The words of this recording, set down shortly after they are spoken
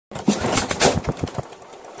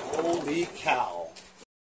Holy cow.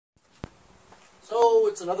 So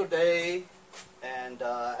it's another day, and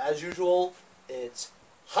as usual, it's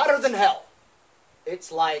hotter than hell.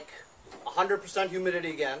 It's like 100% humidity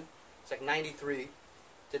again. It's like 93.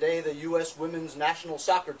 Today the U.S. women's national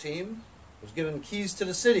soccer team was given keys to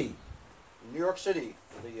the city, New York City,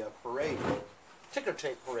 for the parade. Ticker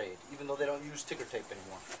tape parade, even though they don't use ticker tape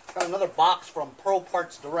anymore. Got another box from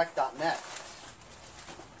ProPartsDirect.net.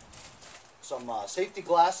 Some safety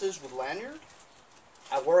glasses with lanyard.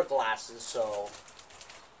 I wear glasses, so...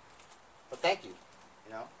 But thank you,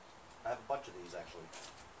 you know. I have a bunch of these, actually.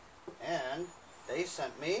 And they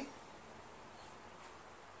sent me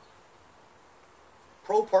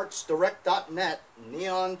ProPartsDirect.net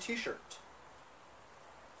neon t-shirt.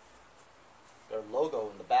 Their logo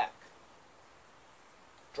in the back.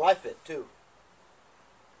 Dry fit, too.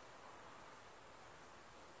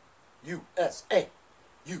 USA!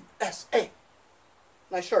 USA!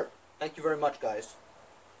 Nice shirt. Thank you very much, guys.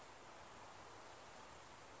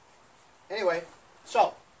 Anyway,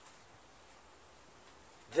 so,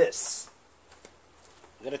 this.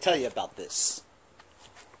 I'm going to tell you about this.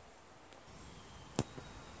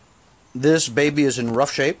 This baby is in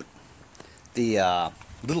rough shape. The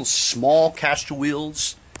little small caster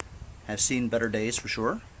wheels have seen better days for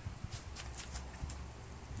sure.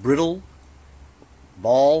 Brittle,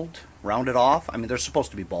 bald, rounded off. I mean, they're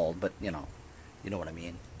supposed to be bald, but you know what I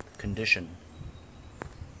mean. Condition.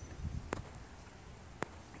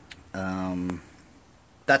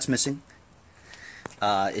 That's missing.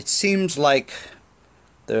 It seems like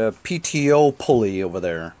the PTO pulley over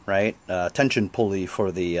there, right? Tension pulley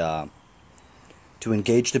for the to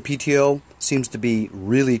engage the PTO seems to be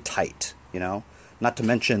really tight, you know. Not to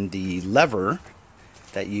mention the lever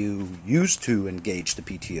that you use to engage the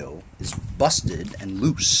PTO is busted and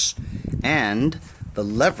loose. And the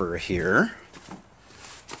lever here,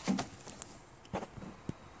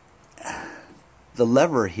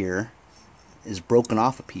 is broken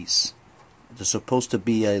off a piece. There's supposed to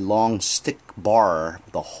be a long stick bar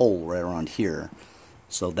with a hole right around here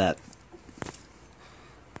so that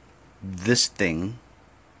this thing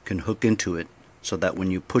can hook into it, so that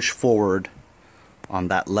when you push forward on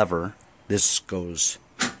that lever, this goes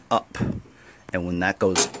up, and when that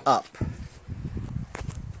goes up,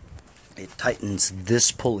 it tightens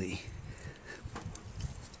this pulley.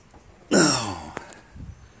 Oh.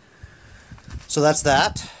 So that's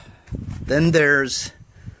that. Then there's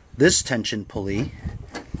this tension pulley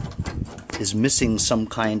is missing some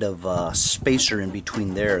kind of spacer in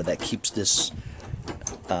between there that keeps this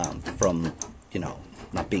from, you know,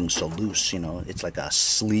 not being so loose. You know, it's like a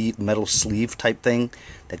sleeve, metal sleeve type thing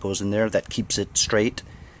that goes in there that keeps it straight,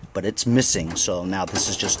 but it's missing. So now this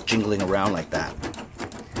is just jingling around like that.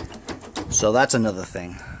 So that's another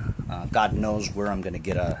thing. God knows where I'm going to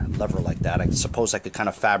get a lever like that. I suppose I could kind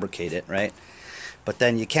of fabricate it, right? But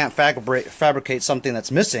then you can't fabricate something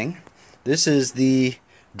that's missing. This is the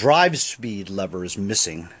drive speed lever is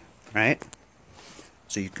missing, right?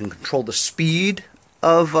 So you can control the speed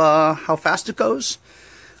of how fast it goes.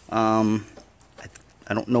 I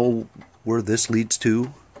don't know where this leads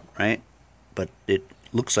to, right? But it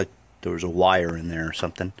looks like there was a wire in there or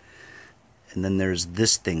something. And then there's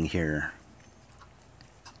this thing here.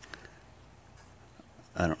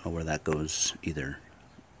 I don't know where that goes either.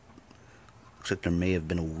 Looks like there may have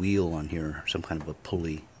been a wheel on here, some kind of a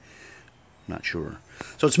pulley. Not sure.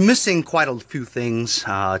 So it's missing quite a few things.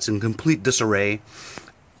 It's in complete disarray.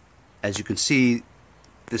 As you can see,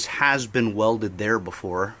 this has been welded there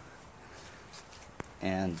before.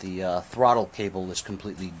 And the throttle cable is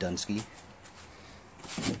completely Dunsky.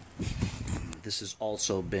 This has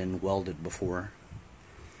also been welded before.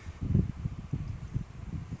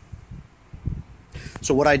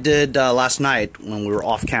 So what I did last night when we were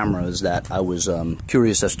off camera is that I was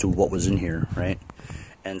curious as to what was in here, right?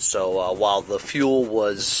 And so while the fuel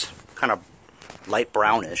was kind of light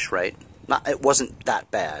brownish, right? It wasn't that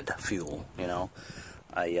bad fuel, you know.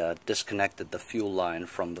 I disconnected the fuel line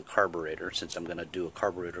from the carburetor, since I'm going to do a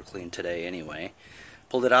carburetor clean today anyway.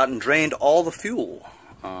 Pulled it out and drained all the fuel.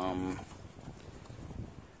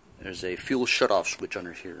 There's a fuel shutoff switch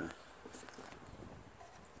under here.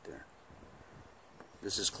 There.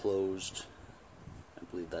 This is closed. I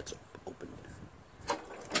believe that's open.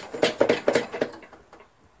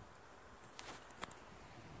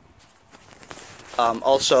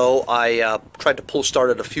 Also, I tried to pull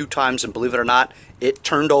start it a few times, and believe it or not, it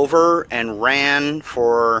turned over and ran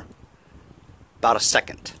for about a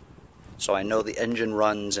second. So I know the engine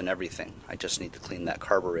runs and everything. I just need to clean that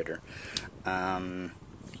carburetor. To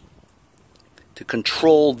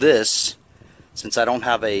control this, since I don't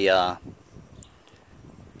have a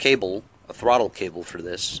cable, a throttle cable for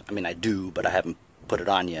this. I mean, I do, but I haven't put it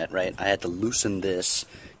on yet, right? I had to loosen this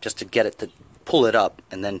just to get it to pull it up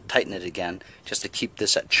and then tighten it again just to keep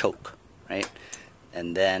this at choke, right?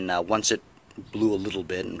 And then once it blew a little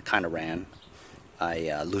bit and kind of ran,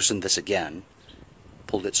 I loosened this again,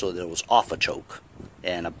 pulled it so that it was off a choke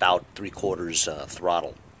and about 3/4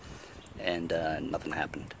 throttle, and nothing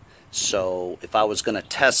happened. So if I was going to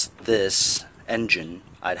test this engine,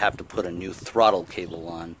 I'd have to put a new throttle cable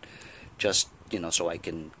on, just, you know, so I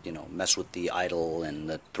can, you know, mess with the idle and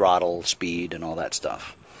the throttle speed and all that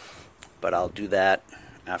stuff. But I'll do that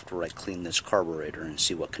after I clean this carburetor and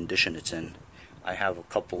see what condition it's in. I have a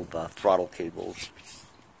couple of throttle cables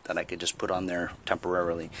that I could just put on there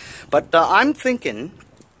temporarily. But I'm thinking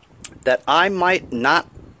that I might not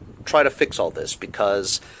try to fix all this,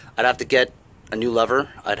 because I'd have to get a new lever.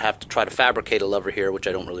 I'd have to try to fabricate a lever here, which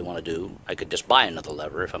I don't really want to do. I could just buy another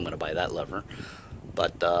lever if I'm going to buy that lever.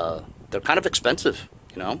 But they're kind of expensive,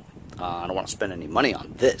 you know. I don't want to spend any money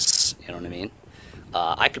on this, you know what I mean?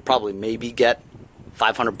 I could probably maybe get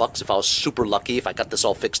 $500 if I was super lucky, if I got this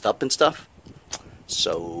all fixed up and stuff.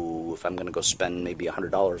 So if I'm going to go spend maybe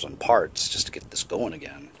 $100 on parts just to get this going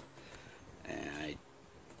again, and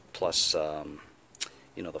plus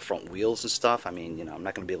you know, the front wheels and stuff, I mean, you know, I'm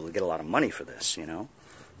not going to be able to get a lot of money for this, you know.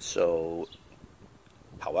 So,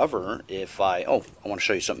 however, if I want to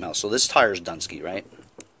show you something else. So this tire is Dunsky, right?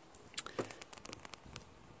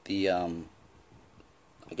 The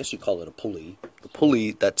I guess you call it a pulley. The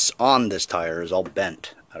pulley that's on this tire is all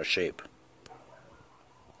bent out of shape.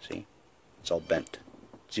 See? It's all bent.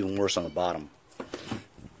 It's even worse on the bottom.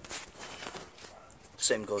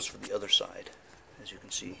 Same goes for the other side, as you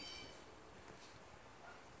can see.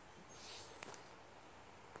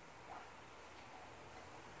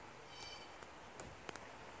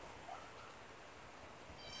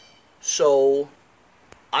 So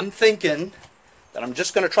I'm thinking that I'm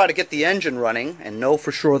just going to try to get the engine running and know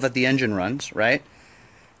for sure that the engine runs, right?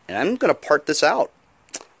 And I'm going to part this out.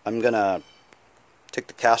 I'm going to take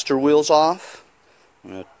the caster wheels off.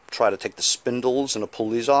 I'm going to try to take the spindles and the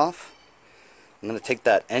pulleys off. I'm going to take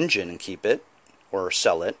that engine and keep it, or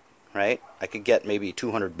sell it, right? I could get maybe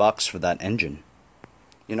 $200 for that engine.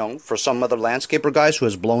 You know, for some other landscaper guys who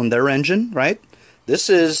has blown their engine, right? This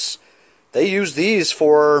is... They use these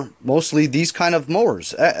for mostly these kind of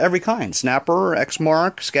mowers, every kind, Snapper,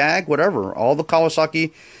 X-Mark, Skag, whatever. All the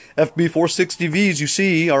Kawasaki Fb460Vs you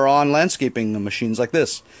see are on landscaping machines like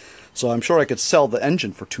this. So I'm sure I could sell the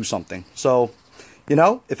engine for $2 something. So, you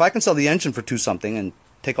know, if I can sell the engine for $2 something and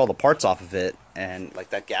take all the parts off of it, and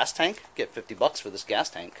like that gas tank, get $50 for this gas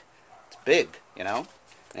tank. It's big, you know,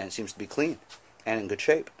 and it seems to be clean and in good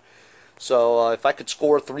shape. So if I could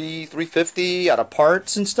score $350 out of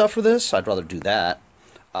parts and stuff for this, I'd rather do that.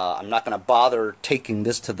 I'm not going to bother taking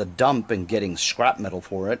this to the dump and getting scrap metal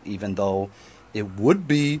for it, even though it would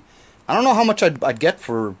be, I don't know how much I'd get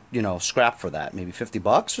for, you know, scrap for that, maybe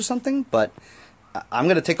 $50 or something, but I'm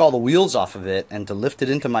going to take all the wheels off of it, and to lift it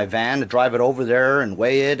into my van, to drive it over there and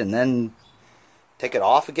weigh it and then take it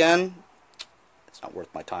off again, it's not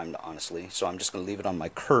worth my time, honestly. So I'm just going to leave it on my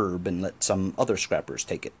curb and let some other scrappers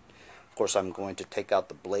take it. Of course, I'm going to take out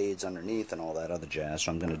the blades underneath and all that other jazz.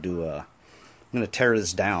 So I'm going to do I'm going to tear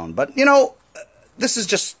this down. But you know, this is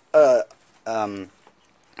just a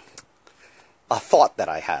thought that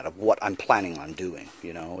I had of what I'm planning on doing.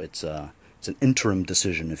 You know, it's an interim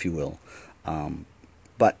decision, if you will.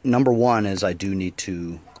 But number one is I do need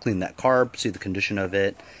to clean that carb, see the condition of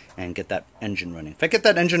it, and get that engine running. If I get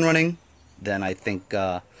that engine running, then I think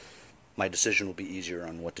my decision will be easier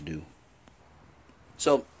on what to do.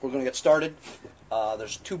 So we're going to get started.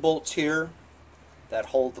 There's 2 bolts here that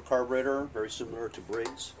hold the carburetor, very similar to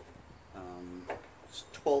Briggs.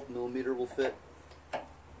 12mm will fit.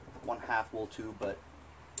 1/2 will too, but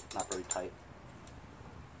not very tight.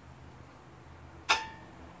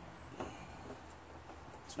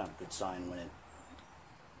 It's not a good sign when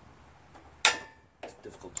it's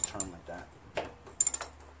difficult to turn like that.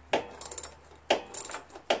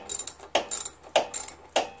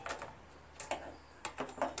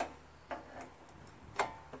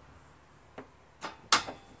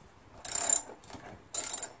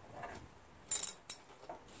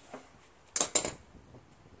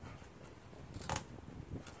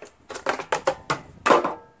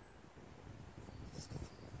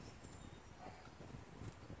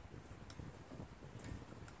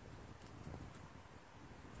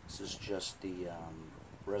 This is just the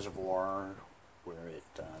reservoir where it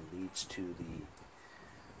leads to the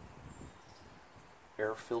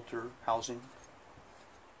air filter housing.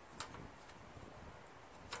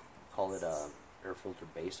 Call it a air filter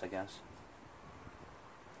base, I guess.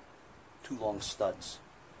 two long studs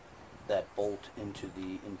that bolt into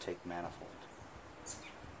the intake manifold.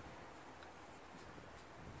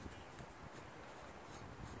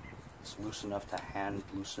 It's loose enough to hand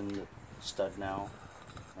loosen the stud now,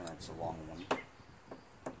 and it's a long one,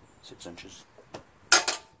 6 inches.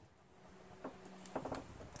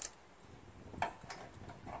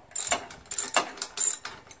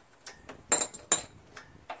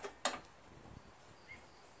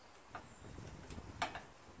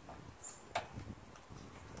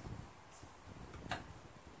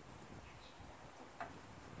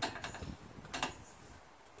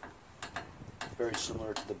 Very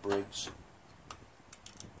similar to the Briggs.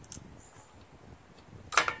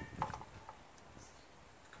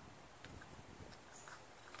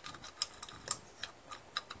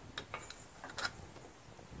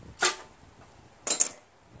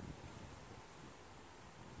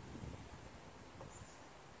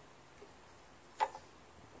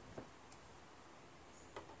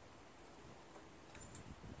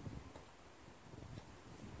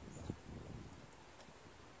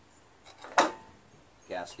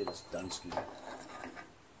 Gasket is Dunsky.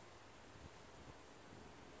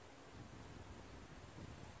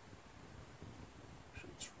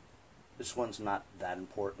 This one's not that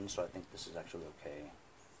important, so I think this is actually okay.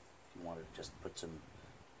 If you wanted to just put some,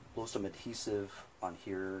 blow some adhesive on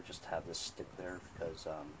here, just have this stick there, because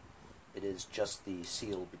it is just the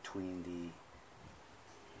seal between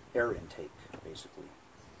the air intake, basically.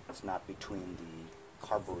 It's not between the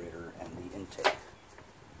carburetor and the intake,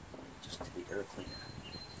 just to the air cleaner.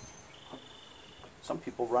 Some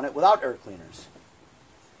people run it without air cleaners.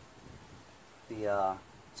 The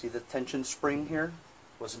see the tension spring here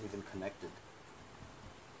wasn't even connected.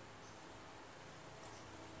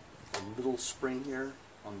 The little spring here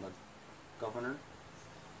on the governor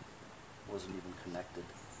wasn't even connected.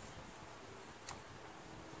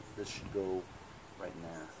 This should go right in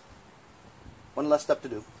there. One less step to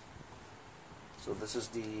do. So this is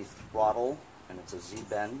the throttle, and it's a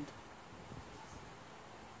Z-bend.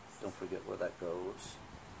 Don't forget where that goes.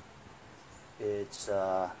 It's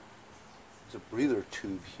a breather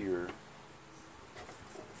tube here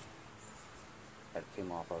that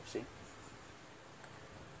came off of, see?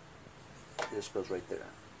 This goes right there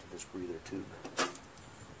to this breather tube.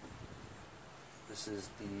 This is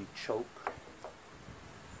the choke.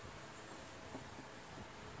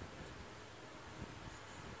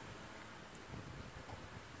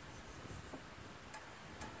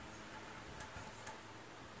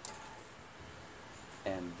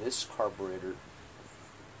 And this carburetor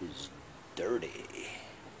is dirty.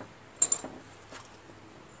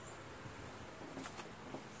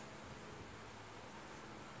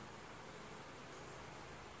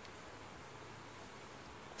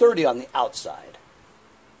 Dirty on the outside.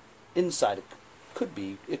 Inside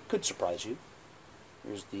it could surprise you.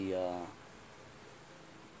 Here's the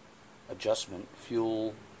adjustment,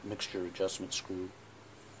 fuel mixture adjustment screw.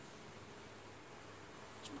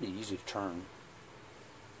 It's pretty easy to turn.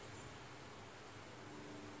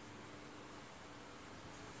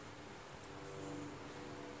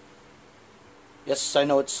 Yes, I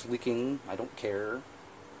know it's leaking. I don't care.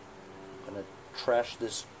 I'm going to trash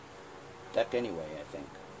this deck anyway, I think.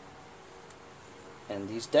 And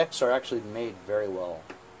these decks are actually made very well.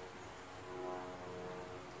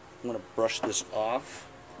 I'm going to brush this off.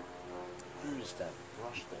 Where is that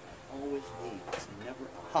brush that I always need? It's never...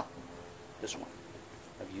 Aha! This one.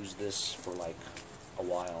 I've used this for like a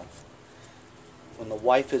while. When the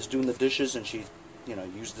wife is doing the dishes and she,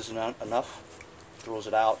 used this enough, throws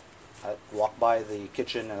it out. I walk by the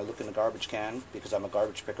kitchen and I look in the garbage can because I'm a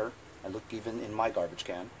garbage picker. I look even in my garbage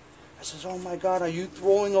can. I says, "Oh my God, are you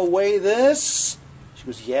throwing away this?" She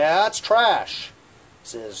goes, "Yeah, it's trash." He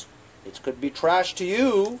says, "It could be trash to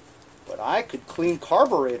you, but I could clean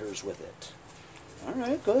carburetors with it." All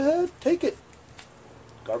right, go ahead, take it.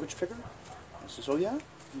 Garbage picker? I says, "Oh yeah?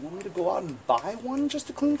 You want me to go out and buy one just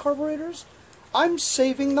to clean carburetors? I'm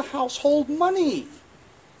saving the household money."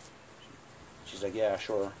 She's like, "Yeah,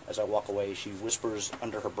 sure." As I walk away, she whispers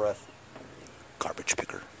under her breath, "Garbage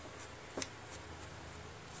picker."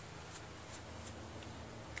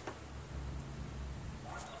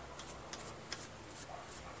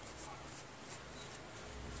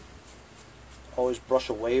 Always brush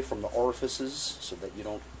away from the orifices so that you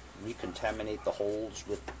don't recontaminate the holes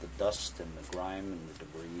with the dust and the grime and the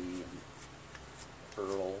debris and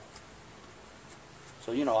pearl.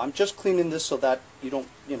 So, I'm just cleaning this so that you don't,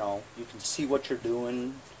 you can see what you're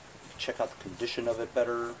doing, check out the condition of it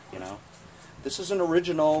better, This is an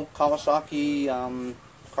original Kawasaki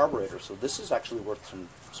carburetor, so this is actually worth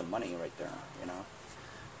some money right there,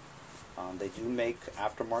 They do make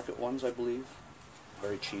aftermarket ones, I believe.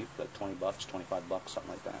 Very cheap, like 20 bucks, 25 bucks,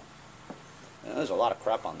 something like that. And there's a lot of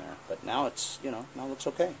crap on there, but now it's, you know, now it looks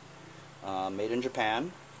okay. Made in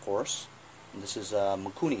Japan, of course. And this is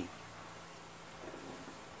Mikuni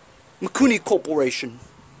Corporation.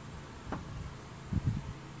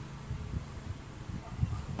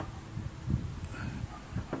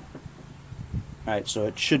 Alright, so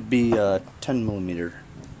it should be 10 millimeter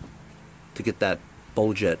to get that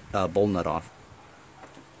bowl nut off.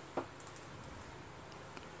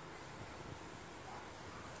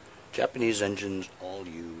 Japanese engines all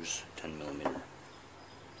use 10 millimeter.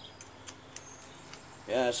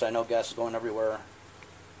 Yes, I know gas is going everywhere.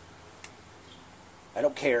 I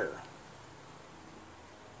don't care.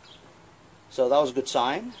 So that was a good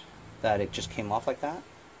sign that it just came off like that.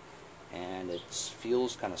 And it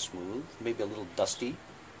feels kind of smooth, maybe a little dusty.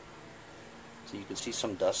 So you can see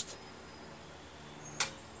some dust.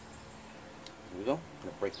 Here we go. I'm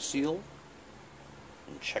going to break the seal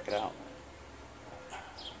and check it out.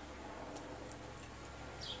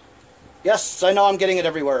 Yes, I know I'm getting it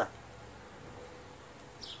everywhere.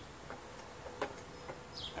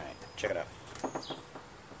 Alright, check it out.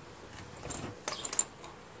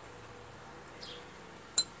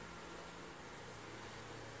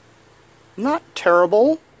 Not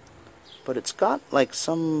terrible, but it's got like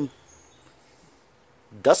some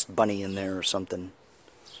dust bunny in there or something.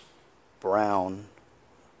 Brown.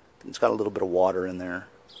 It's got a little bit of water in there.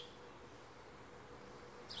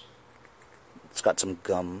 It's got some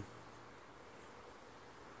gum.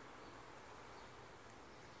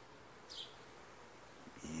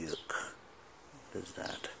 Yuck. What is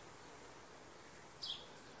that?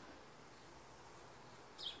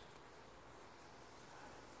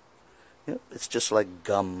 Yep, it's just like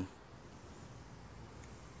gum.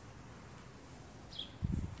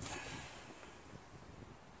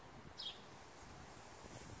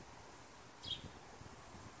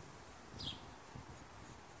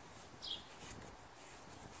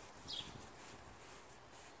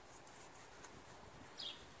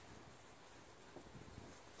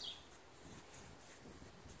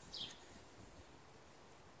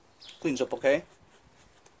 Cleans up okay.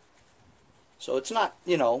 So it's not,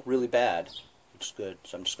 you know, really bad, which is good.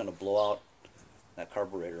 So I'm just going to blow out that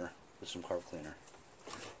carburetor with some carb cleaner.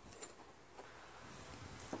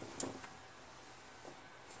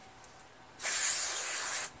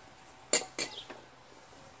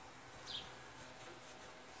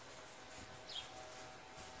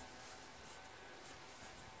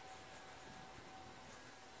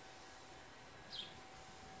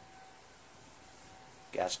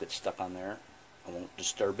 Gasket stuck on there. I won't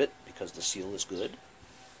disturb it because the seal is good.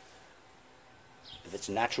 If it's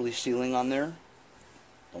naturally sealing on there,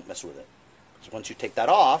 don't mess with it. Because once you take that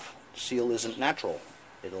off, the seal isn't natural.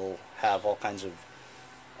 It'll have all kinds of,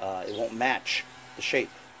 it won't match the shape.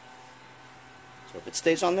 So if it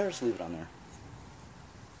stays on there, just leave it on there.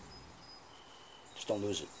 Just don't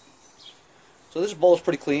lose it. So this bowl is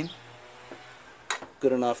pretty clean.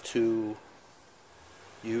 Good enough to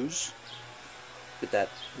use. Look at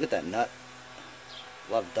that nut.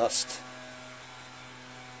 A lot of dust.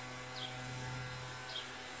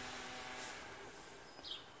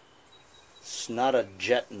 It's not a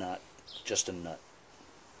jet nut, just a nut.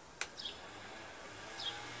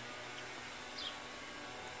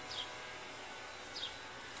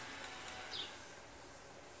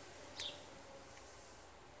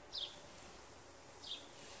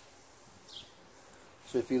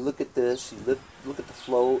 So if you look at this, you look at the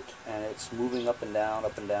float, and it's moving up and down,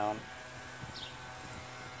 up and down.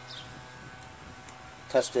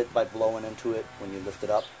 Test it by blowing into it when you lift it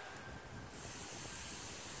up.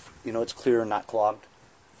 You know it's clear and not clogged.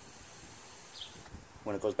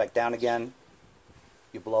 When it goes back down again,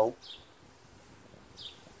 you blow.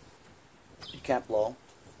 You can't blow.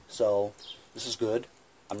 So this is good.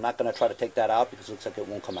 I'm not going to try to take that out because it looks like it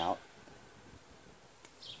won't come out.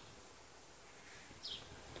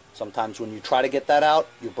 Sometimes when you try to get that out,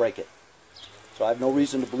 you break it. So I have no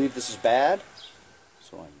reason to believe this is bad.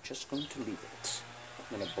 So I'm just going to leave it.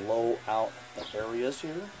 I'm going to blow out the areas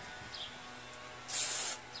here.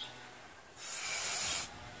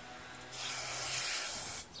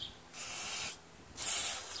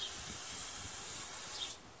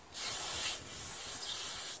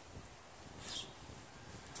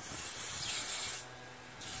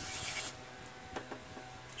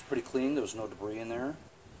 It's pretty clean. There was no debris in there.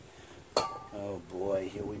 Oh boy,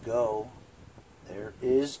 here we go. There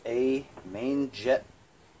is a main jet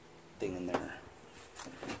thing in there.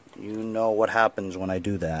 You know what happens when I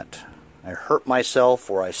do that. I hurt myself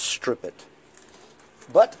or I strip it.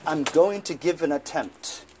 But I'm going to give an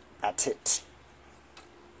attempt. at it.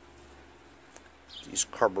 These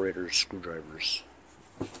carburetor screwdrivers.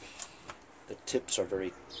 The tips are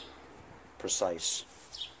very precise.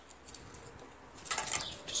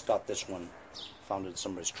 Just got this one. Found it in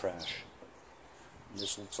somebody's trash. And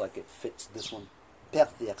this looks like it fits this one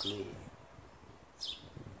perfectly.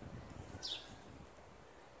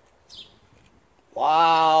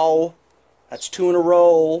 Wow! That's 2 in a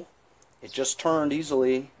row. It just turned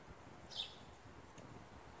easily.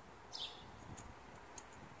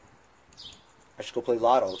 I should go play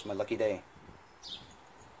lotto. It's my lucky day.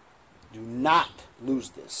 Do not lose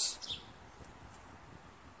this.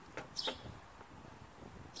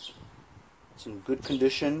 It's in good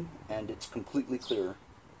condition and it's completely clear.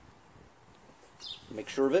 Make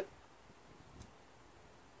sure of it.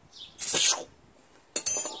 Is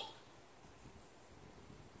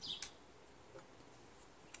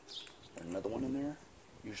there another one in there?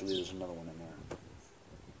 Usually there's another one in there.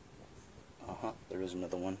 There is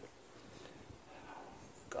another one.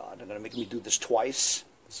 God, they're going to make me do this twice.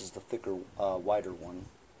 This is the thicker, wider one.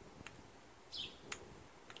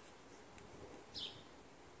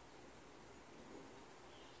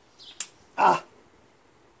 Ah!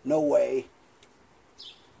 No way.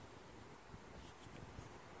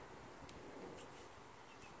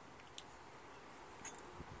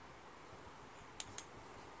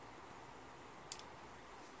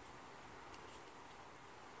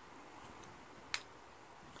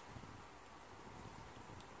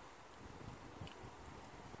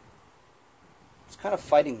 It's kind of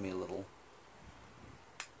fighting me a little.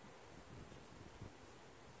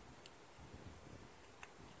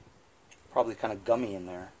 Probably kind of gummy in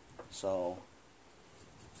there, so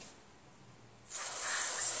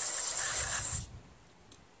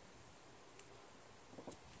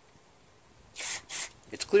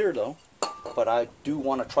it's clear though, but I do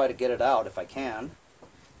want to try to get it out if I can,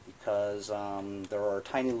 because there are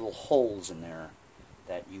tiny little holes in there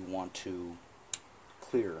that you want to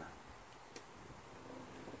clear.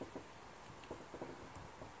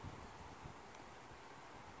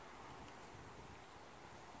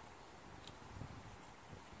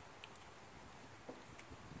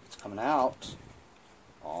 Coming out.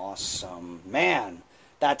 Awesome. Man,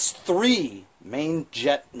 that's 3 main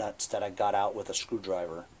jet nuts that I got out with a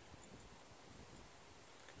screwdriver.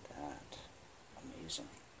 Look at that. Amazing.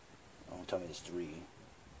 Don't tell me there's 3.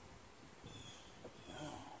 Oh,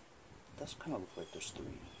 it does kind of look like there's 3.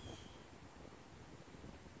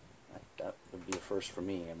 That would be a first for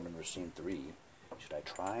me. I've never seen 3. Should I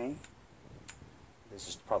try? This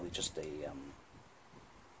is probably just a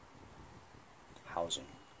housing.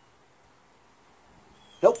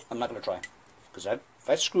 Nope, I'm not going to try. Because if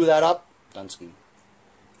I screw that up, Dunsky.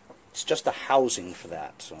 It's just a housing for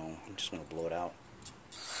that, so I'm just going to blow it out.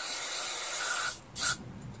 As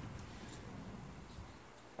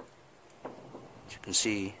you can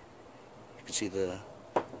see the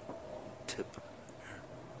tip.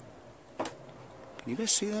 Can you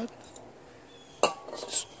guys see that?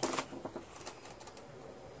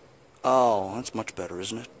 Oh, that's much better,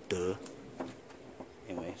 isn't it? Duh.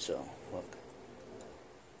 Anyway, so, look.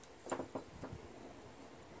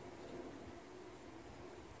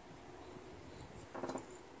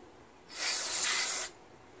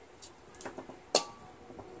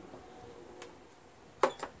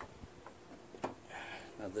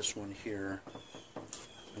 Now this one here,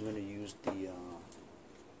 I'm going to use the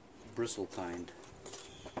bristle kind.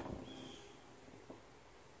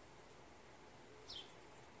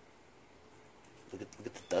 Look at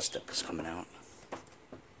the dust that's coming out.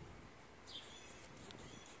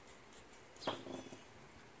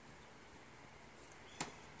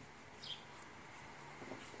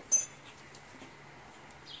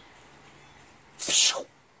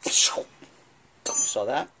 You saw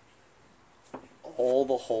that? All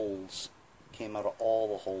the holes came out of all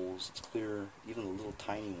the holes. It's clear, even the little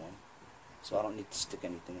tiny one. So I don't need to stick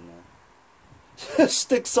anything in there.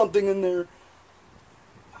 Stick something in there.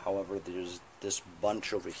 However, there's this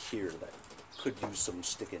bunch over here that could use some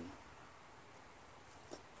sticking.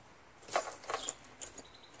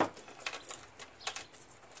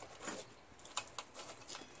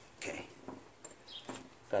 Okay.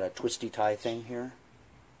 Got a twisty tie thing here.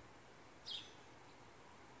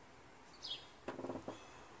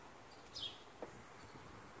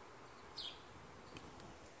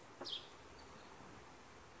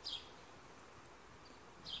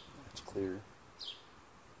 Clear.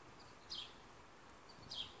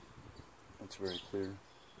 That's very clear.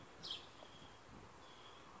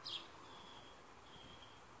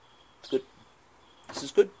 It's good. This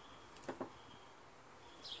is good.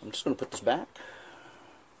 I'm just going to put this back.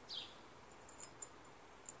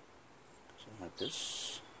 like this.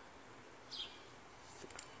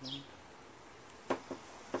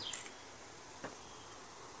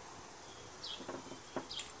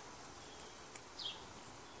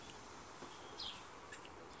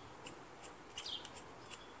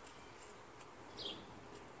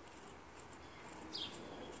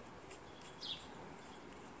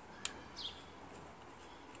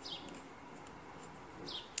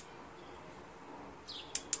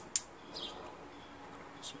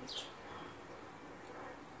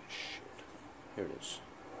 Here it is.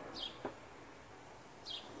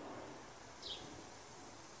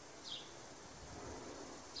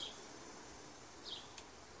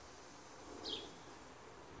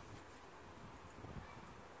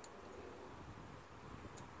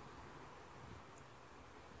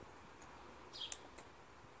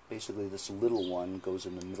 Basically, this little one goes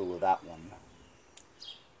in the middle of that one.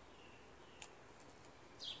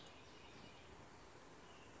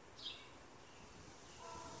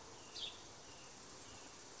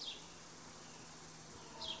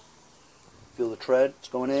 Feel the tread, it's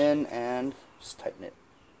going in, and just tighten it.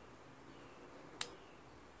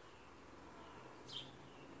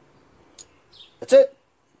 That's it!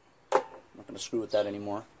 I'm not going to screw with that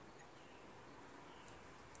anymore.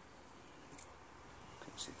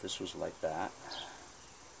 Okay, so this was like that.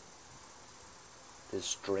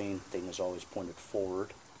 This drain thing is always pointed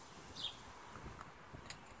forward.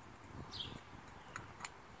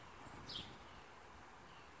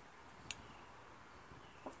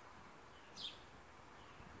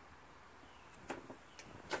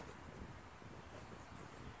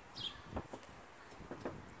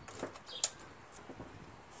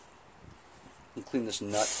 Clean this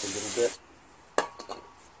nut a little bit.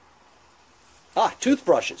 Ah,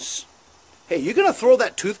 toothbrushes. Hey, you gonna throw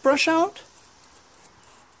that toothbrush out?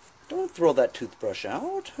 Don't throw that toothbrush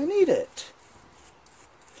out. I need it.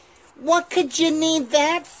 What could you need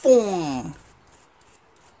that for?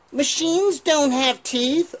 Machines don't have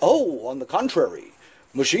teeth. Oh, on the contrary.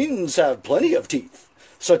 Machines have plenty of teeth,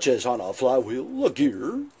 such as on a flywheel, a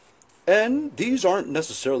gear. And these aren't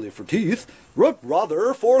necessarily for teeth, but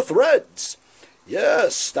rather for threads.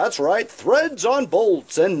 Yes, that's right, threads on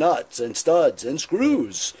bolts and nuts and studs and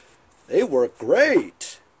screws. They work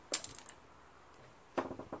great.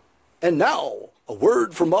 And now, a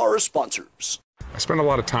word from our sponsors. I spend a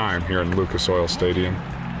lot of time here in Lucas Oil Stadium,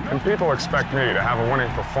 and people expect me to have a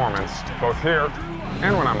winning performance both here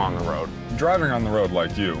and when I'm on the road. Driving on the road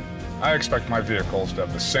like you, I expect my vehicles to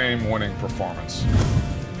have the same winning performance.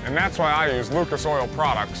 And that's why I use Lucas Oil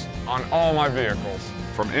products on all my vehicles.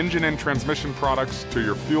 From engine and transmission products to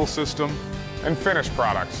your fuel system and finished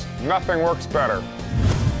products, nothing works better.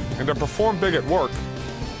 And to perform big at work,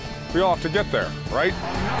 we all have to get there, right?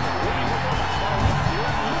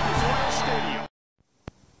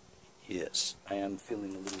 Yes, I am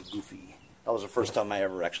feeling a little goofy. That was the first time I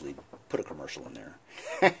ever actually put a commercial in there.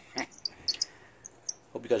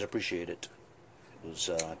 Hope you guys appreciate it. It was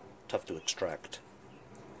tough to extract.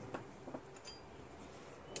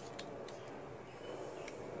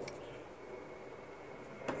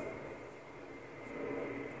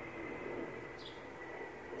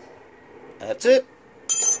 That's it.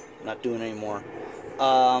 Not doing any more.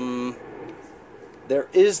 There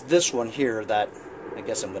is this one here that I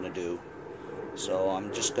guess I'm going to do. So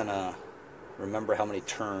I'm just going to remember how many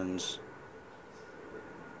turns.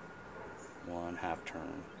 1 half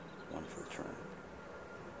turn, 1 full turn.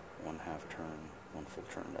 1 half turn, 1 full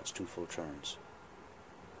turn. That's 2 full turns.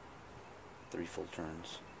 3 full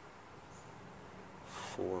turns.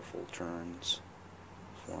 4 full turns.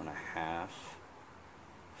 4.5.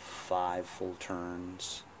 5 full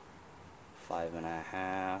turns,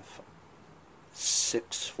 5.5,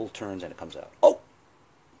 6 full turns, and it comes out. Oh!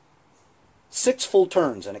 6 full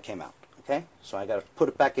turns, and it came out. Okay? So I got to put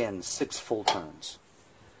it back in 6 full turns.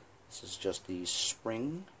 This is just the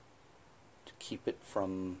spring to keep it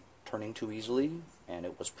from turning too easily, and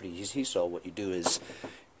it was pretty easy. So what you do is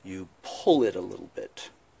you pull it a little bit,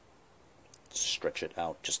 stretch it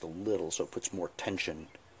out just a little so it puts more tension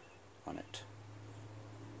on it.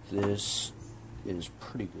 This is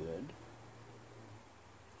pretty good.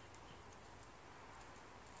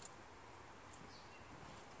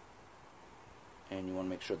 And you want to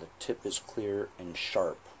make sure the tip is clear and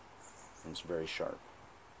sharp. And it's very sharp.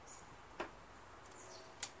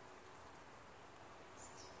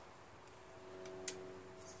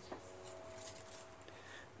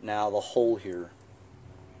 Now the hole here.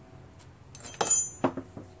 You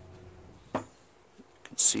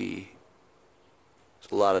can see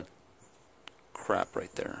a lot of crap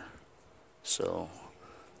right there. So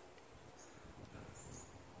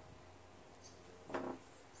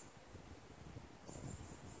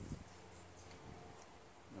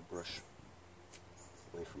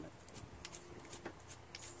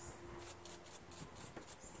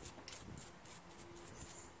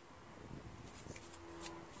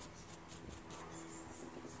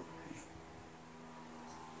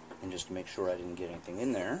just to make sure I didn't get anything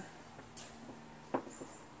in there.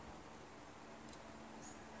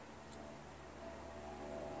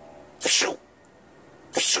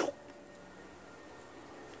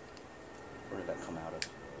 Where did that come out of?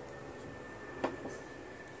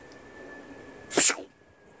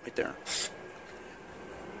 Right there.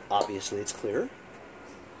 Obviously it's clear.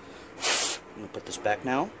 I'm going to put this back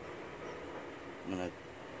now. I'm going to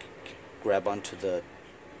grab onto the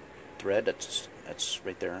thread that's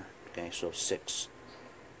right there. Okay, so 6.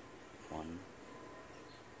 1,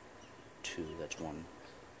 2, that's 1.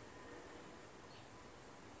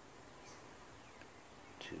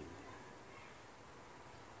 2,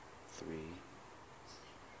 3,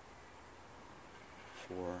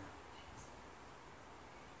 4,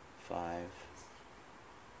 5.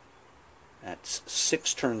 That's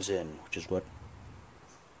 6 turns in, which is what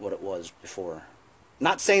it was before.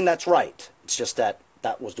 Not saying that's right. It's just that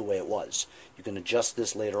was the way it was. You can adjust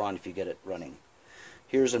this later on if you get it running.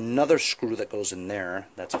 Here's another screw that goes in there.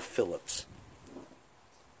 That's a Phillips.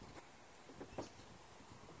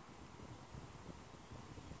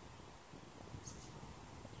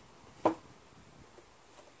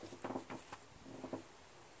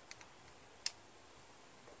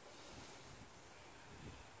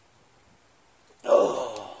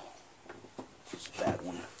 Oh, this is a bad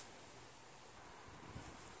one.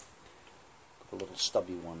 A little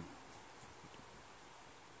stubby one.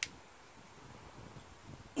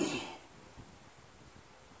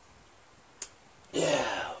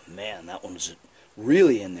 Yeah, man, that one's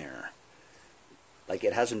really in there. Like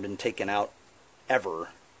it hasn't been taken out ever.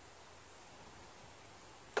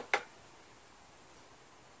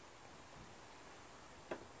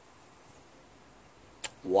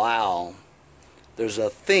 Wow. There's a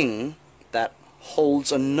thing that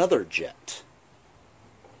holds another jet.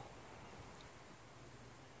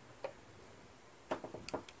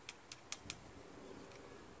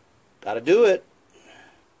 Gotta do it.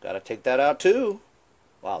 Gotta take that out too.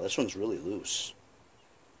 Wow, this one's really loose.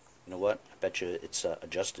 You know what? I bet you it's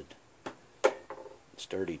adjusted. It's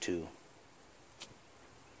dirty too.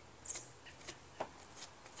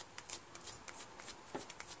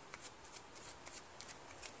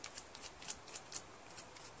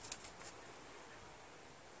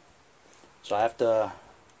 So I have to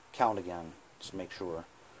count again, just to make sure.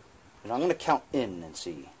 And I'm going to count in and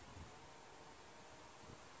see.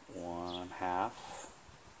 1/2,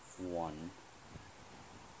 1,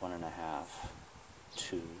 1.5,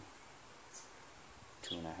 2,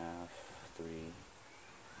 2.5, 3.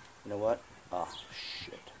 You know what? Oh,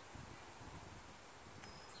 shit.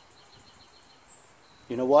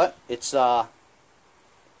 You know what? It's, it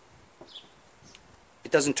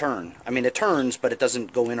doesn't turn. I mean, it turns, but it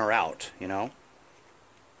doesn't go in or out, you know?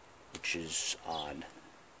 Which is odd.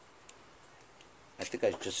 I think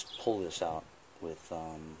I just pull this out with,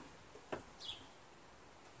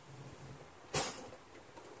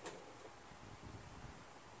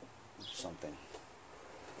 something.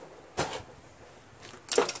 I'll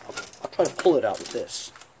try to pull it out with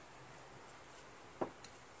this.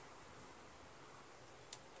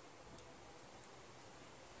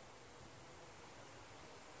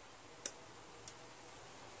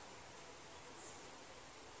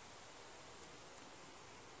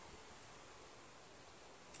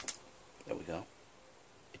 There we go.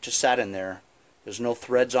 It just sat in there. There's no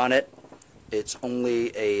threads on it. It's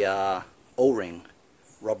only a O-ring,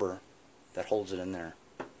 rubber, that holds it in there.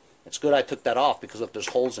 It's good I took that off because look, there's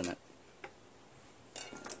holes in it.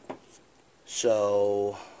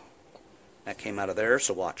 So that came out of there,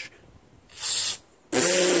 so watch.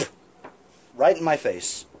 Right in my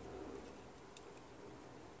face.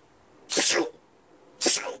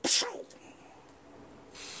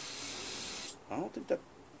 I don't think that,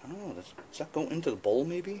 I don't know, does that go into the bowl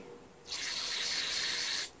maybe?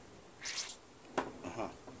 Uh-huh,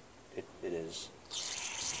 it is.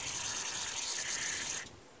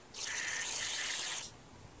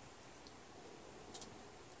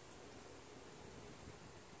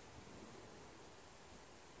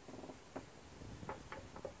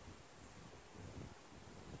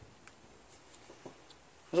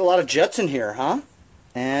 There's a lot of jets in here, huh?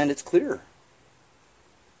 And it's clear.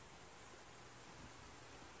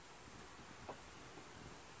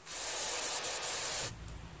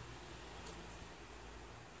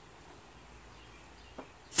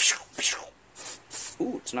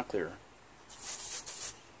 Ooh, it's not clear.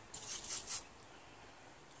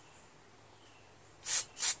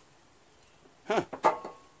 Huh.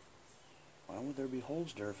 Why would there be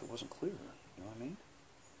holes there if it wasn't clear? You know what I mean?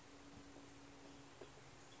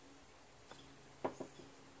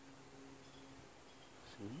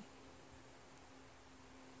 See?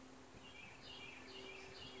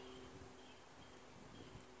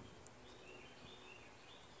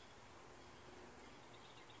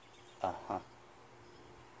 huh.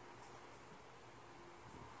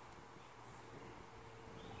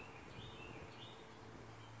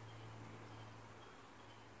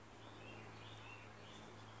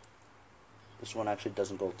 This one actually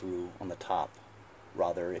doesn't go through on the top.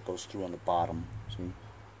 Rather, it goes through on the bottom. See?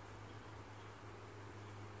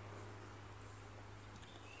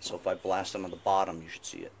 So if I blast it on the bottom, you should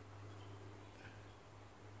see it.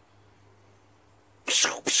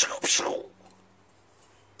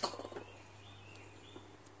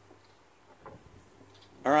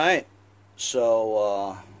 Alright,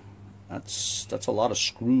 so that's a lot of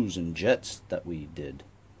screws and jets that we did.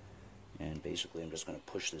 And basically I'm just going to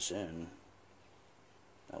push this in.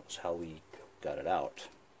 That was how we got it out.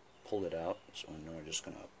 Pulled it out, so now we're just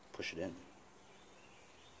going to push it in.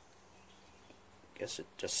 Guess it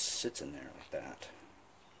just sits in there like that.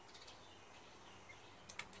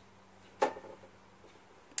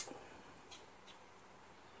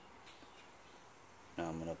 Now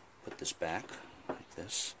I'm going to put this back like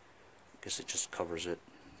this. I guess it just covers it.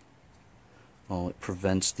 Oh, it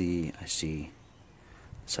prevents the, I see.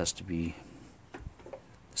 This has to be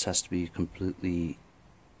completely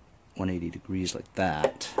 180 degrees like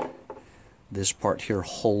that. This part here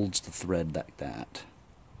holds the thread like that.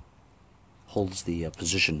 Holds the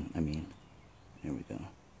position, I mean. There we go.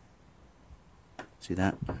 See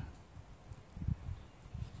that?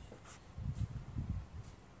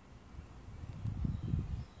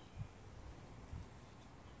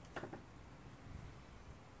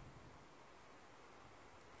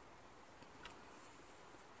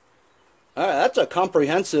 Alright, that's a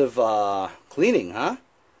comprehensive cleaning, huh?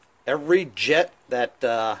 Every jet that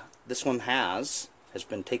this one has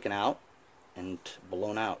been taken out and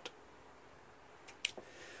blown out.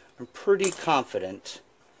 I'm pretty confident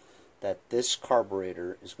that this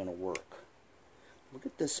carburetor is going to work. Look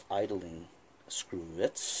at this idling screw.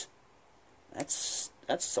 That's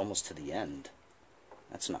almost to the end.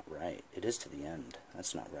 That's not right. It is to the end.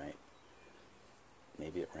 That's not right.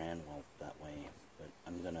 Maybe it ran well that way, but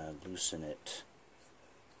I'm going to loosen it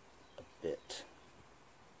a bit.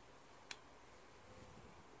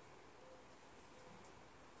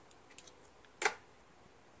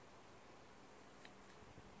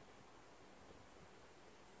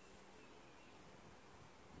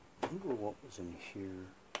 I wonder what was in here.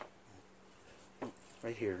 Oh,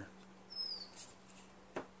 right here.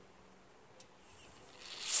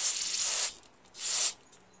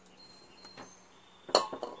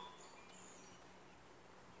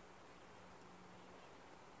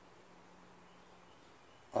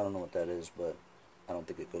 I don't know what that is, but I don't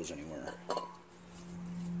think it goes anywhere.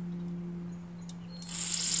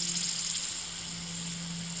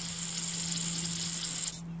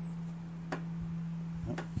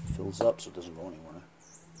 Fills up so it doesn't go anywhere.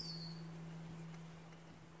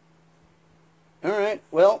 Alright,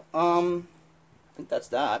 well, I think that's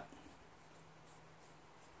that.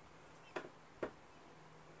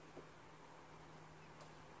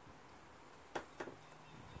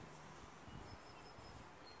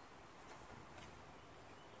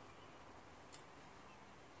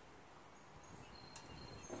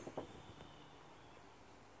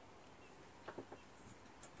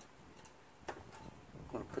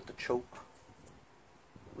 I'm going to put the choke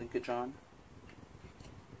linkage on.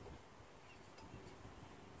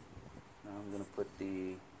 Now I'm going to put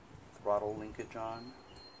the throttle linkage on.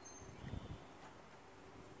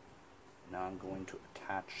 Now I'm going to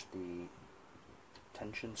attach the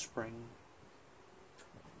tension spring.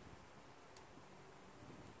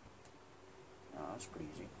 Oh, that's pretty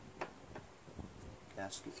easy.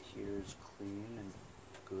 Gasket here is clean and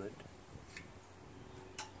good.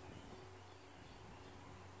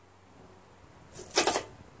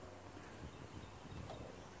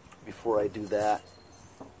 Before I do that,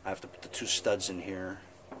 I have to put the two studs in here.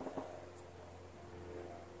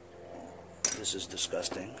 This is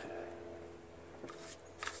disgusting.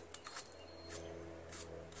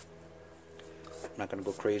 I'm not going to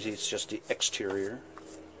go crazy, it's just the exterior.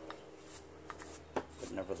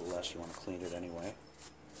 But nevertheless, you want to clean it anyway.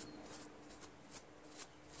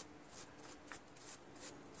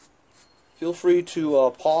 Feel free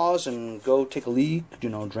to pause and go take a leak, you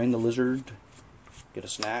know, drain the lizard, get a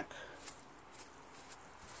snack.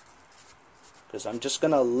 Because I'm just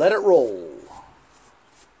going to let it roll.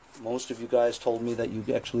 Most of you guys told me that you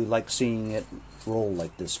actually like seeing it roll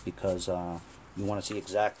like this because you want to see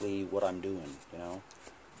exactly what I'm doing, you know.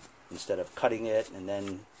 Instead of cutting it and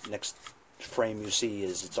then next frame you see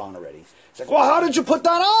is it's on already. It's like, well, how did you put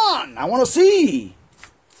that on? I want to see.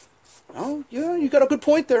 Oh, yeah, you got a good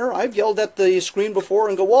point there. I've yelled at the screen before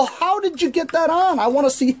and go, well, how did you get that on? I want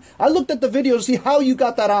to see. I looked at the video to see how you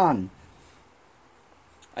got that on.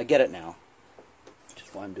 I get it now. Which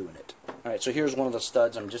is why I'm doing it. Alright, so here's one of the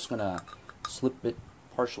studs. I'm just going to slip it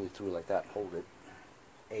partially through like that. Hold it.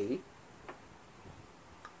 A.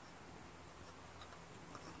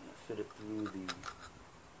 Fit it through the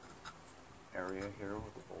area here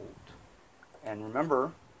with the bolt. And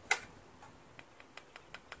remember,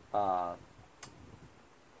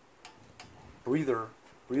 breather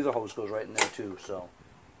hose goes right in there too, so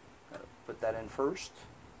put that in first,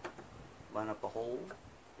 line up the hole,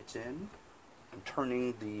 it's in. I'm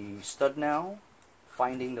turning the stud now,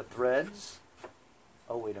 finding the threads.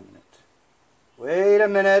 Oh, wait a minute. Wait a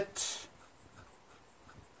minute!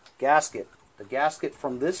 Gasket. The gasket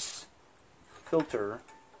from this filter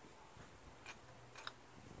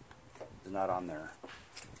is not on there.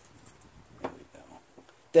 There we go.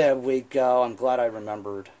 There we go. I'm glad I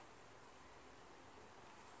remembered.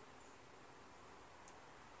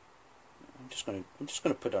 I'm just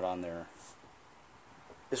gonna put it on there.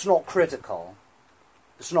 It's not critical.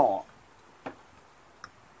 It's not.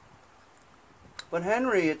 But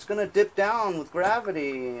Henry, it's gonna dip down with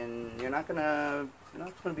gravity, and you're not gonna. You know,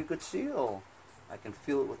 it's gonna be a good seal. I can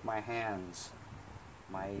feel it with my hands.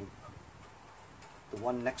 The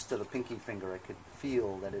one next to the pinky finger, I could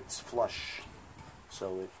feel that it's flush.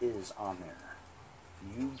 So it is on there.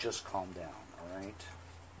 You just calm down, alright?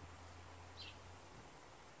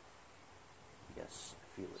 Yes, I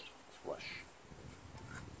feel it. It's flush.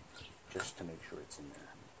 Just to make sure it's in there.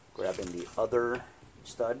 Grabbing the other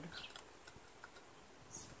stud.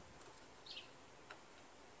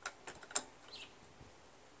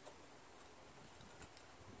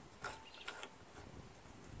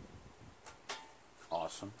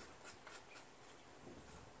 Awesome.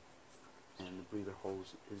 And the breather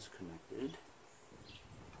hose is connected.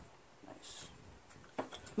 Nice.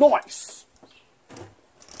 Nice!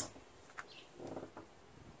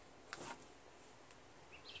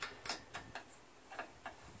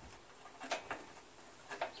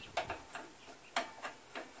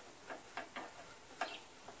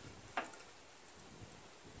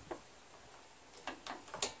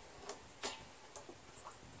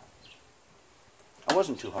 That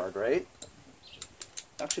wasn't too hard, right?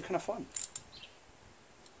 Actually kind of fun.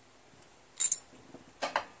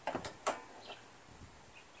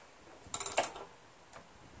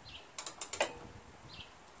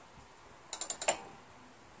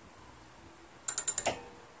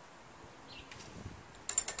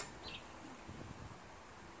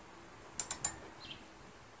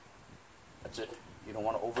 That's it. You don't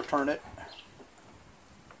want to overturn it.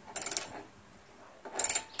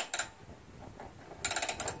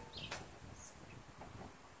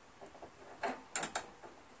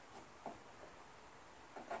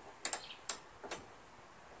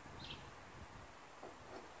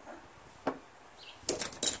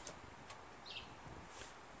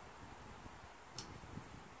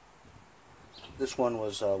 This one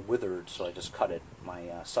was withered, so I just cut it.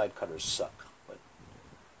 My side cutters suck, but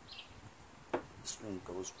this one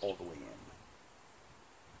goes all the way in.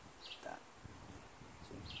 That.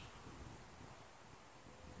 See?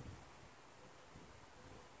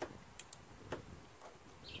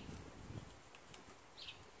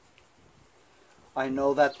 I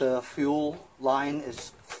know that the fuel line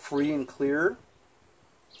is free and clear.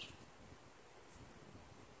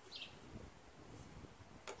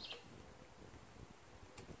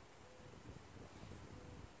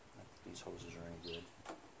 These hoses are any good.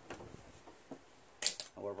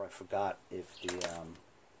 However, I forgot if the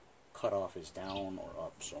cutoff is down or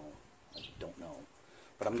up, so I don't know.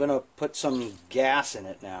 But I'm going to put some gas in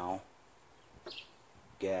it now.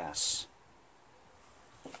 Gas.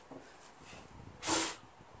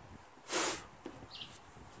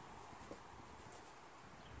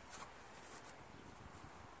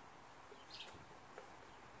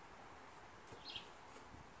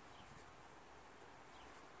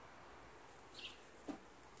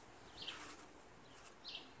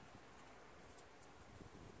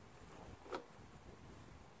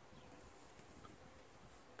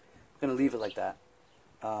 I'm going to leave it like that.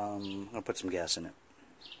 I'm going to put some gas in it.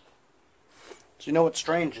 So you know what's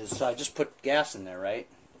strange is I just put gas in there, right?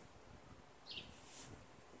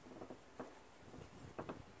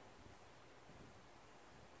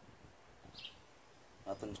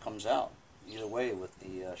 Nothing comes out either way with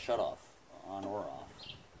the shutoff, on or off.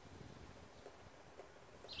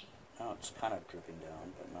 Now it's kind of dripping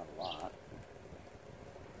down, but not a lot.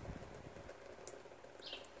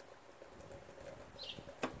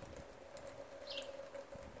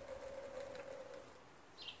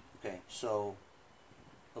 Okay, so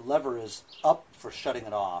the lever is up for shutting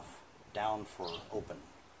it off, down for open.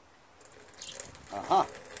 Uh-huh.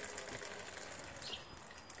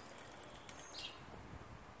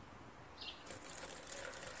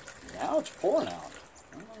 it's pouring out.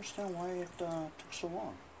 I don't understand why it took so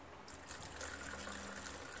long.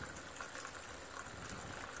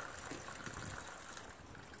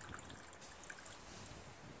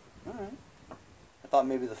 Alright. I thought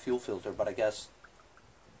maybe the fuel filter, but I guess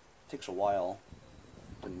it takes a while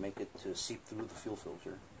to make it to seep through the fuel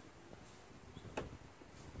filter.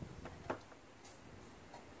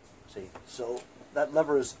 See, so that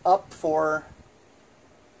lever is up for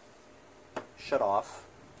shut off,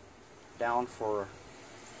 down for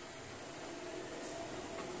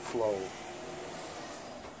flow.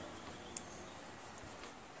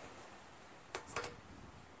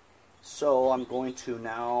 So I'm going to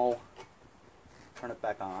now turn it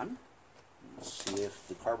back on and see if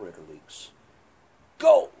the carburetor leaks.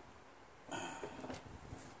 Go!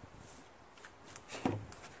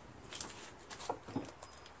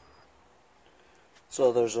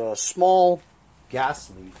 So there's a small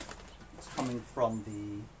gas leak that's coming from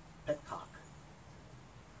the petcock.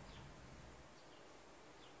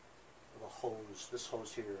 The hose, this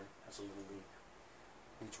hose here has a little leak,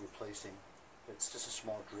 needs replacing. It's just a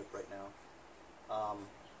small drip right now.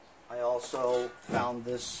 I also found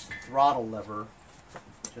this throttle lever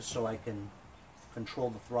just so I can control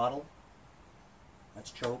the throttle. That's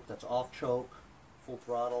choke, that's off choke, full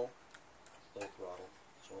throttle, low throttle.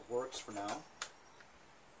 So it works for now.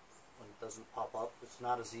 When it doesn't pop up, it's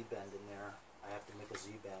not a Z-bend in there. I have to make a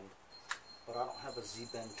Z-bend, but I don't have a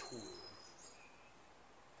Z-bend tool.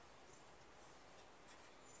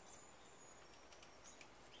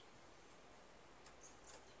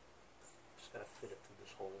 Just gotta fit it through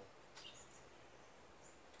this hole.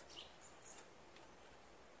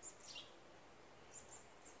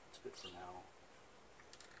 It's good for now.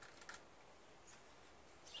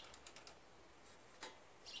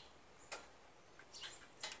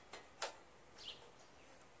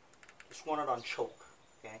 Just want it on choke,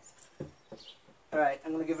 okay? Alright,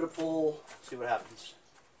 I'm going to give it a pull, see what happens.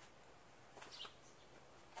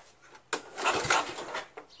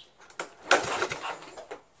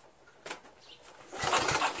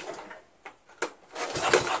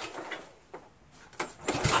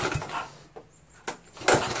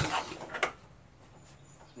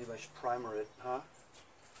 Maybe I should primer it, huh?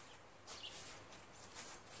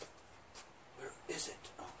 Where is it?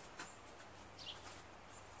 Oh.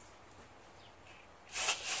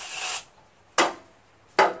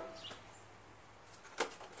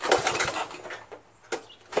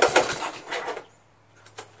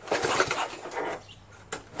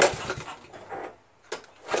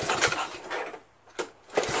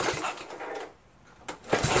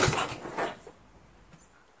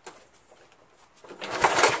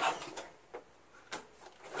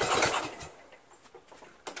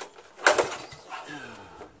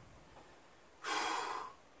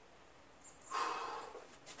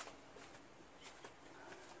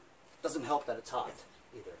 Doesn't help that it's hot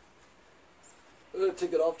either. I'm going to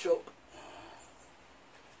take it off choke.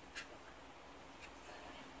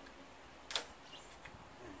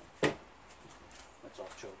 That's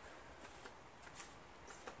off choke.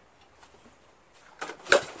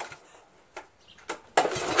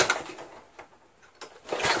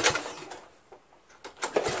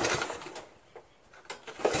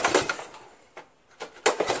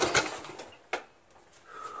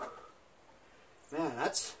 Man,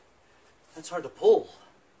 that's hard to pull.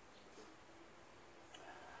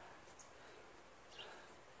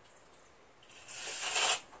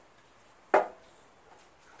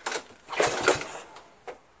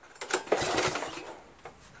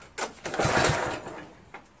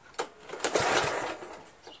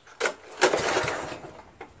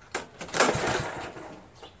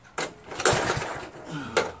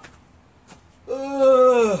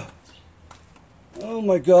 Oh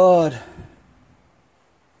my God.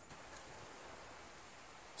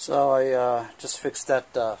 So I just fixed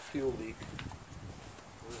that fuel leak.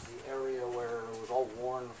 It was the area where it was all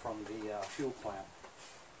worn from the fuel plant.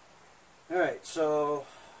 Alright, so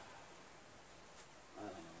I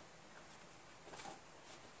don't know.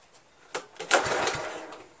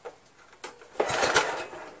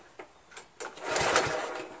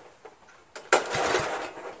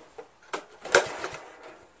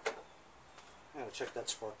 I'm gonna check that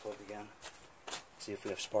spark plug again. See if we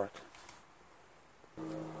have spark.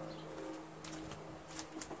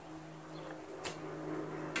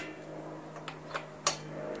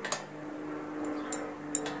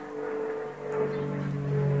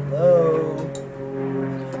 Hello.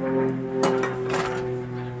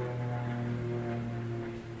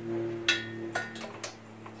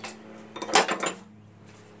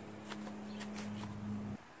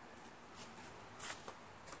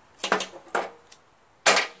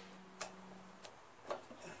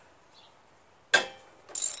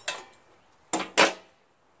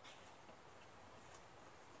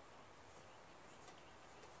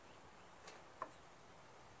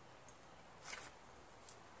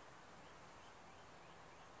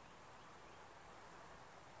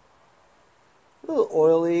 little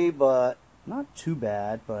oily, but not too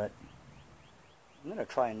bad. But I'm gonna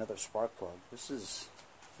try another spark plug. This is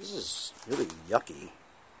really yucky.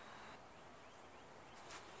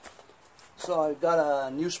 So I've got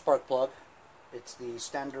a new spark plug. It's the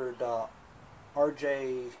standard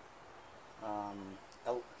RJ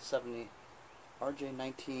L70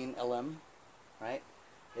 RJ19 LM, right?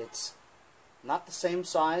 It's not the same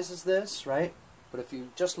size as this, right? But if you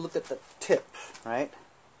just look at the tip, right?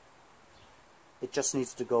 It just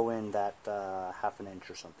needs to go in that half an inch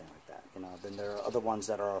or something like that. You know, then there are other ones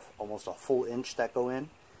that are almost a full inch that go in.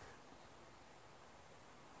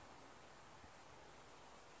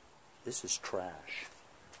 This is trash.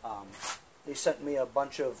 They sent me a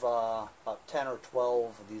bunch of about 10 or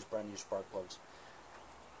 12 of these brand new spark plugs.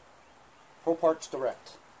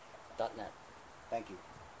 ProPartsDirect.net. Thank you.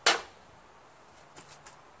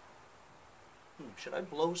 Should I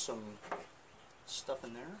blow some stuff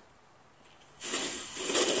in there?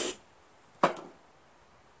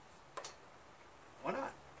 Why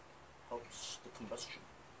not? Helps the combustion.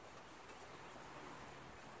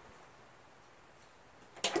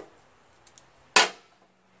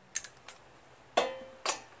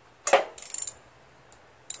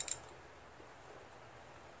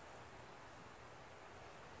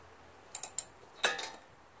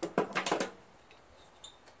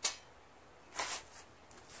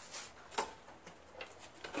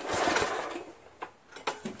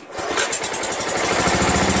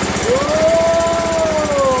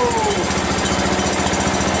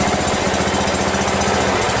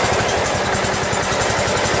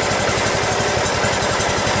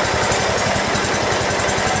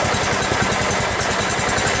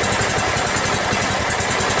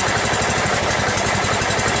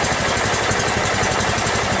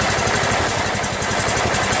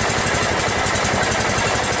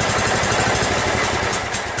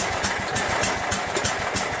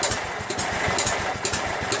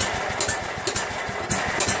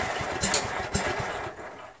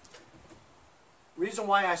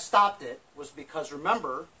 Why I stopped it was because,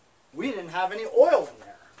 remember, we didn't have any oil in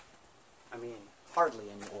there. I mean, hardly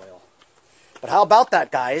any oil. But how about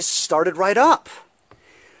that, guys? Started right up.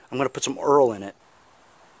 I'm going to put some Earl in it.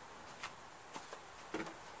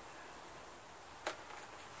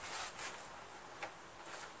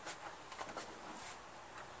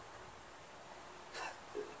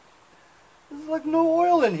 There's like no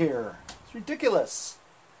oil in here. It's ridiculous.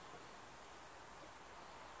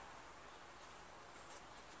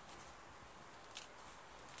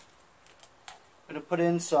 I'm going to put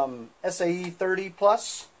in some SAE30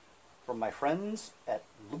 Plus from my friends at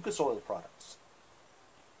Lucas Oil Products.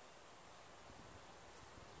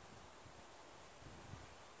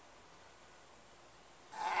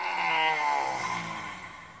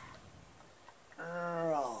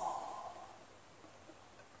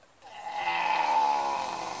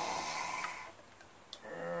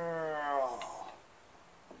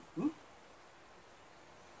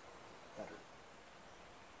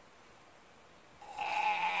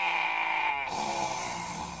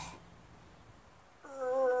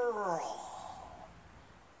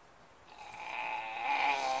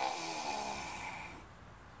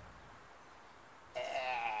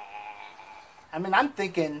 I mean, I'm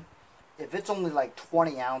thinking if it's only like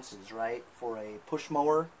 20 ounces, right, for a push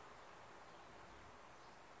mower,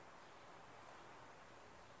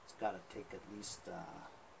 it's got to take at least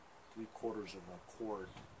 3/4 of a quart,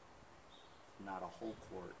 not a whole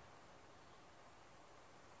quart.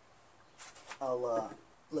 I'll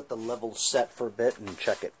let the level set for a bit and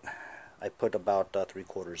check it. I put about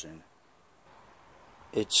 3/4 in.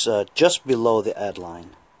 It's just below the add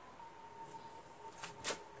line.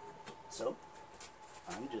 So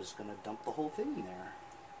I'm just going to dump the whole thing in there.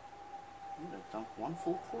 I'm going to dump 1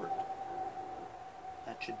 full quart.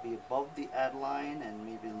 That should be above the add line and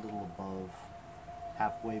maybe a little above,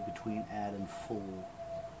 halfway between add and full.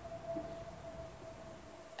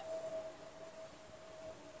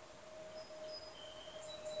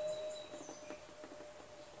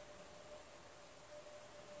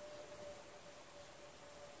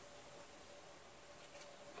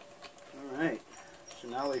 Alright, so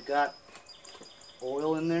now we've got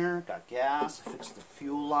oil in there, got gas, I fixed the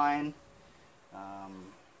fuel line,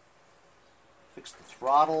 fixed the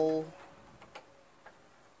throttle,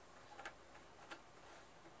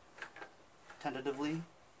 tentatively,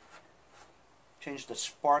 changed the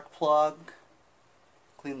spark plug,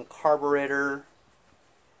 cleaned the carburetor.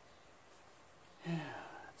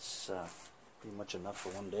 That's pretty much enough for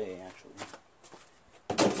one day, actually,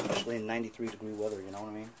 especially in 93-degree weather, you know what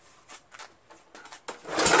I mean?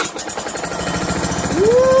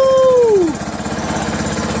 Woo!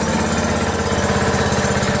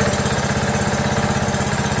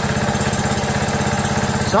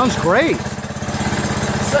 sounds great.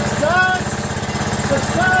 Success!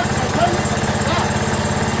 Success! I tell you success!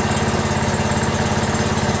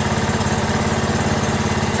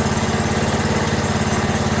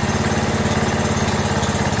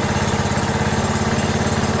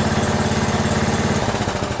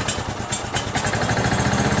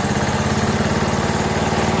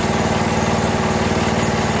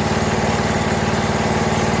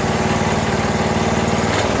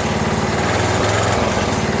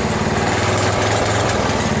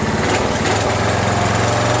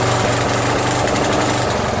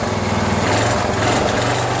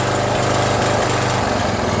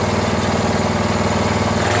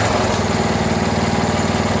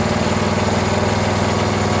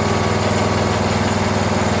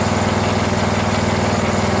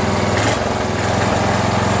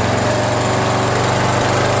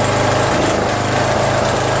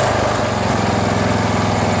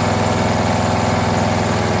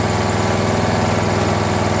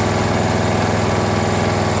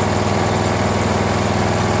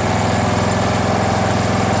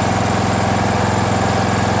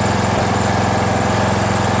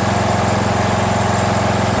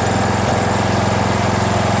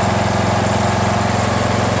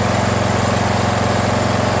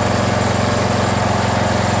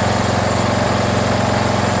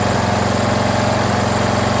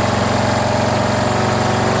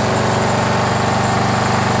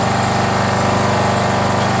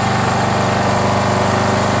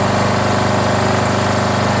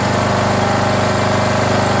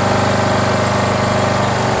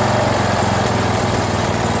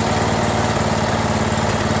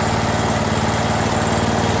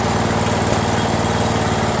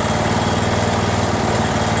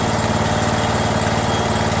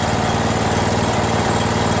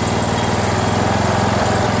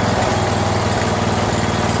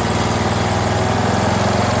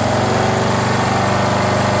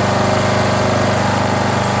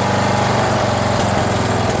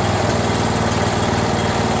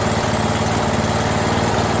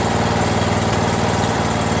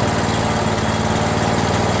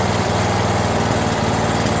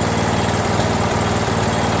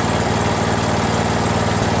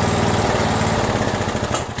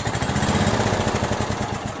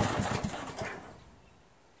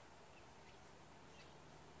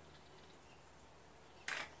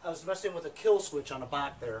 I was messing with a kill switch on the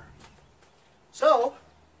back there. So,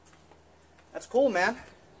 that's cool, man.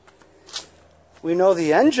 We know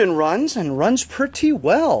the engine runs, and runs pretty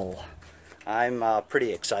well. I'm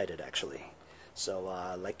pretty excited, actually. So,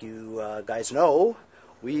 like you guys know,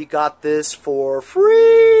 we got this for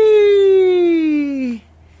free!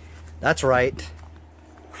 That's right,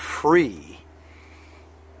 free.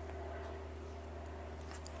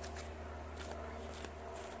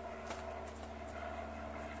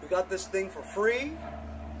 Got this thing for free.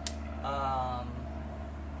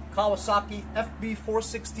 Kawasaki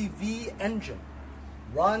Fb460V engine.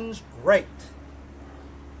 Runs great.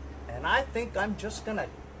 And I think I'm just gonna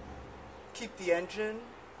keep the engine,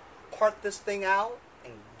 part this thing out,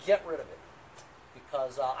 and get rid of it.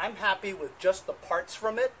 Because I'm happy with just the parts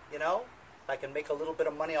from it, you know. I can make a little bit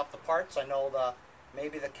of money off the parts. I know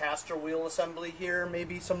maybe the caster wheel assembly here,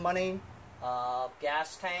 maybe some money.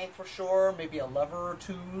 Gas tank for sure, maybe a lever or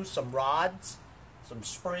two, some rods, some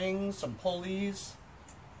springs, some pulleys,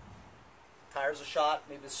 tires a shot,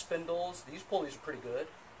 maybe the spindles. These pulleys are pretty good.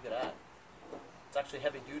 Look at that. It's actually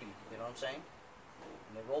heavy duty, you know what I'm saying?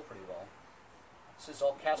 And they roll pretty well. This is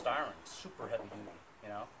all cast iron, super heavy duty, you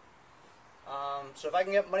know? So if I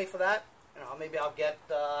can get money for that, you know, maybe I'll get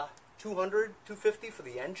 $200, $250 for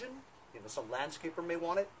the engine. You know, some landscaper may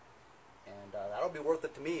want it. And that'll be worth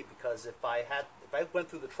it to me, because if I went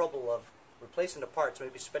through the trouble of replacing the parts,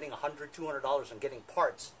 maybe spending $100, $200 on getting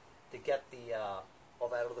parts to get the all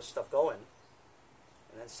that other stuff going,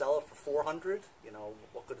 and then sell it for $400, you know,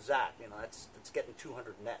 what good is that? You know, it's getting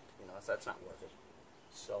 $200 net. You know, that's not worth it.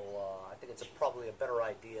 So I think it's probably a better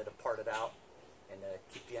idea to part it out and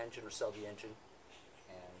keep the engine or sell the engine.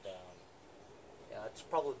 And yeah, it's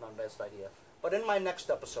probably my best idea. But in my next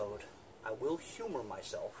episode, I will humor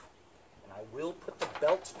myself. I will put the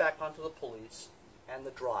belts back onto the pulleys and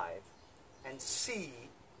the drive and see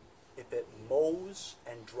if it mows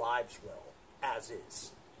and drives well, as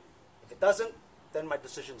is. If it doesn't, then my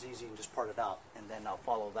decision's easy and just part it out. And then I'll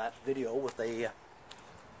follow that video with a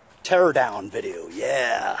teardown video.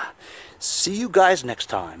 Yeah. See you guys next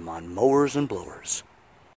time on Mowers and Blowers.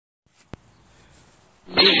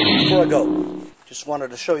 Before I go, just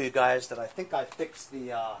wanted to show you guys that I think I fixed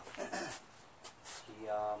the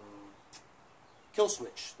kill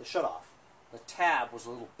switch, the shutoff. the tab was a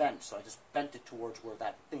little bent, so I just bent it towards where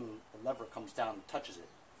that thing, the lever comes down and touches it.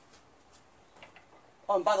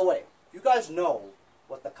 Oh, and by the way, you guys know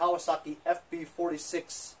what the Kawasaki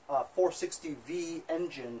Fb460V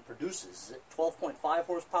engine produces. Is it 12.5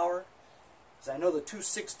 horsepower? Because I know the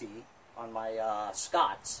 260 on my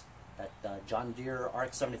Scots, that John Deere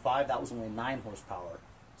RX-75, that was only 9 horsepower.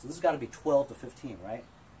 So this has got to be 12 to 15, right?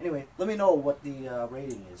 Anyway, let me know what the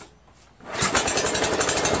rating is.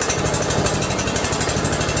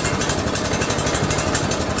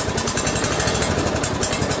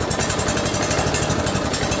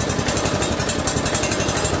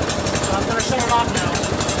 I'm going to shut it off now.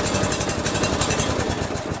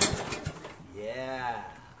 Yeah.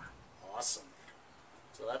 Awesome.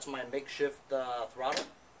 So that's my makeshift throttle.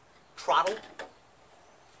 And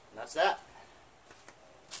that's that.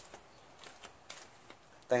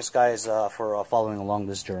 Thanks, guys, for following along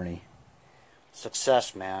this journey.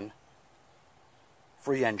 Success, man.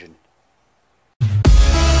 Free engine.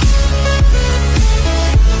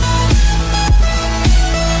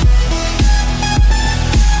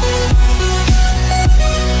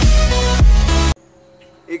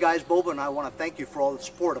 Hey guys, Boba and I want to thank you for all the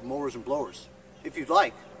support of Mowers and Blowers. If you'd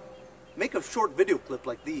like, make a short video clip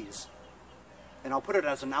like these, and I'll put it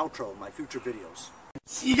as an outro in my future videos.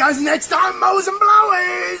 See you guys next time, Mowers and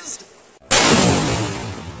Blowers!